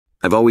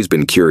I've always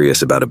been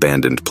curious about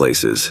abandoned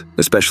places,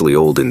 especially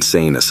old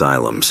insane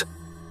asylums.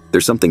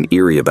 There's something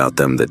eerie about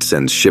them that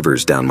sends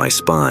shivers down my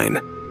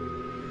spine.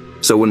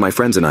 So when my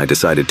friends and I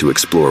decided to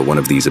explore one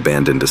of these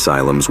abandoned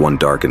asylums one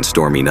dark and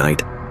stormy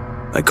night,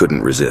 I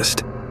couldn't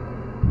resist.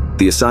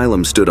 The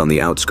asylum stood on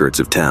the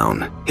outskirts of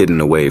town, hidden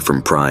away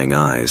from prying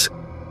eyes.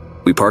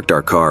 We parked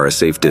our car a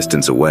safe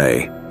distance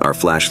away, our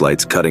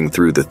flashlights cutting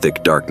through the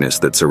thick darkness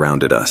that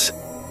surrounded us.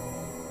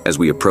 As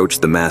we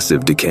approached the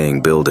massive, decaying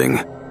building,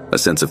 a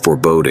sense of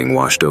foreboding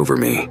washed over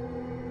me.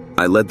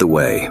 I led the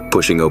way,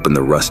 pushing open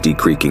the rusty,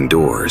 creaking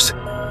doors.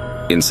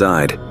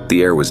 Inside,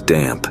 the air was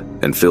damp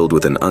and filled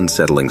with an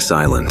unsettling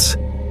silence.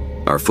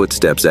 Our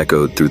footsteps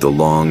echoed through the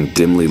long,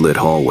 dimly lit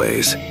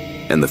hallways,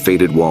 and the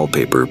faded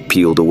wallpaper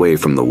peeled away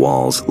from the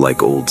walls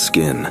like old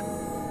skin.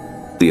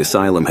 The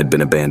asylum had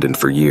been abandoned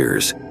for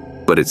years,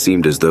 but it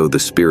seemed as though the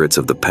spirits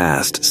of the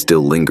past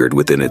still lingered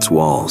within its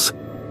walls.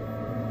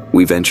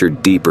 We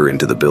ventured deeper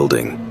into the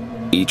building,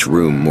 each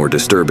room more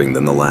disturbing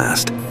than the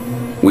last.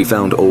 We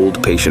found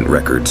old patient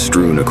records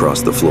strewn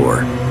across the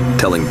floor,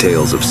 telling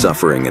tales of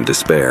suffering and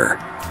despair.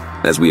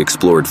 As we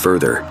explored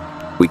further,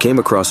 we came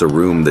across a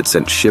room that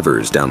sent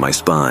shivers down my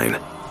spine.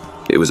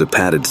 It was a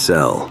padded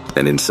cell,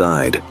 and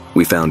inside,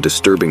 we found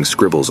disturbing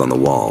scribbles on the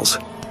walls.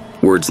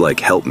 Words like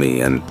 "help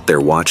me" and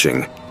 "they're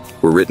watching"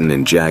 were written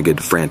in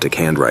jagged, frantic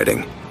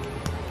handwriting.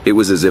 It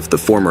was as if the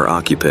former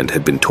occupant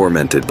had been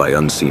tormented by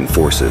unseen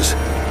forces.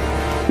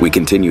 We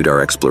continued our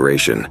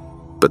exploration,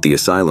 but the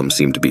asylum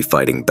seemed to be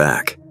fighting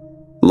back.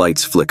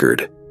 Lights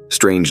flickered,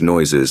 strange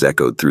noises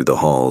echoed through the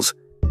halls,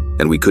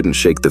 and we couldn't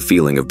shake the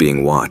feeling of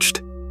being watched.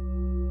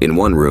 In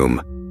one room,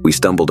 we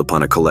stumbled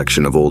upon a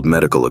collection of old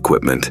medical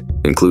equipment,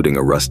 including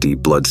a rusty,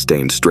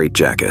 blood-stained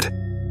straitjacket.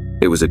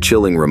 It was a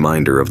chilling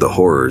reminder of the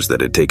horrors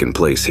that had taken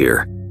place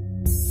here.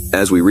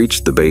 As we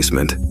reached the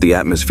basement, the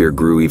atmosphere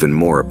grew even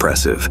more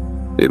oppressive.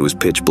 It was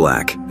pitch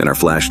black, and our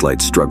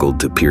flashlights struggled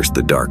to pierce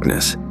the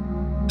darkness.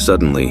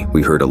 Suddenly,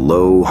 we heard a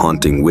low,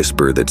 haunting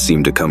whisper that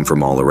seemed to come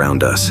from all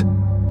around us.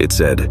 It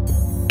said,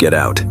 get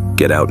out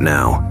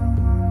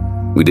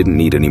now." We didn't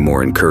need any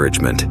more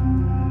encouragement.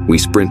 We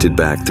sprinted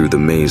back through the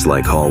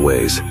maze-like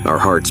hallways, our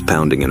hearts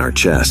pounding in our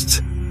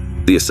chests.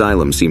 The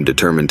asylum seemed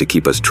determined to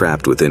keep us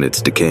trapped within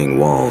its decaying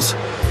walls,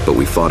 but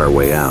we fought our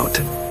way out.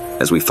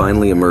 As we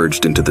finally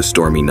emerged into the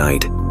stormy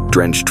night,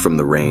 drenched from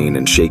the rain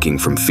and shaking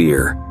from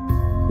fear,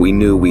 we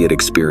knew we had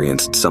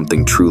experienced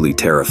something truly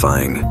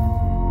terrifying.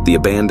 The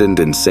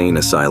abandoned insane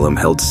asylum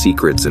held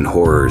secrets and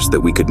horrors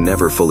that we could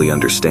never fully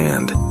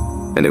understand,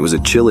 and it was a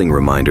chilling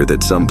reminder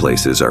that some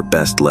places are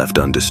best left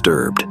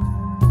undisturbed.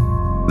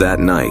 That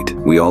night,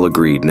 we all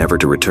agreed never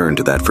to return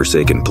to that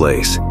forsaken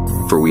place,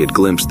 for we had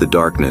glimpsed the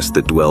darkness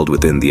that dwelled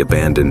within the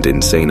abandoned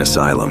insane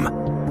asylum,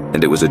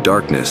 and it was a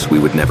darkness we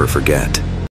would never forget.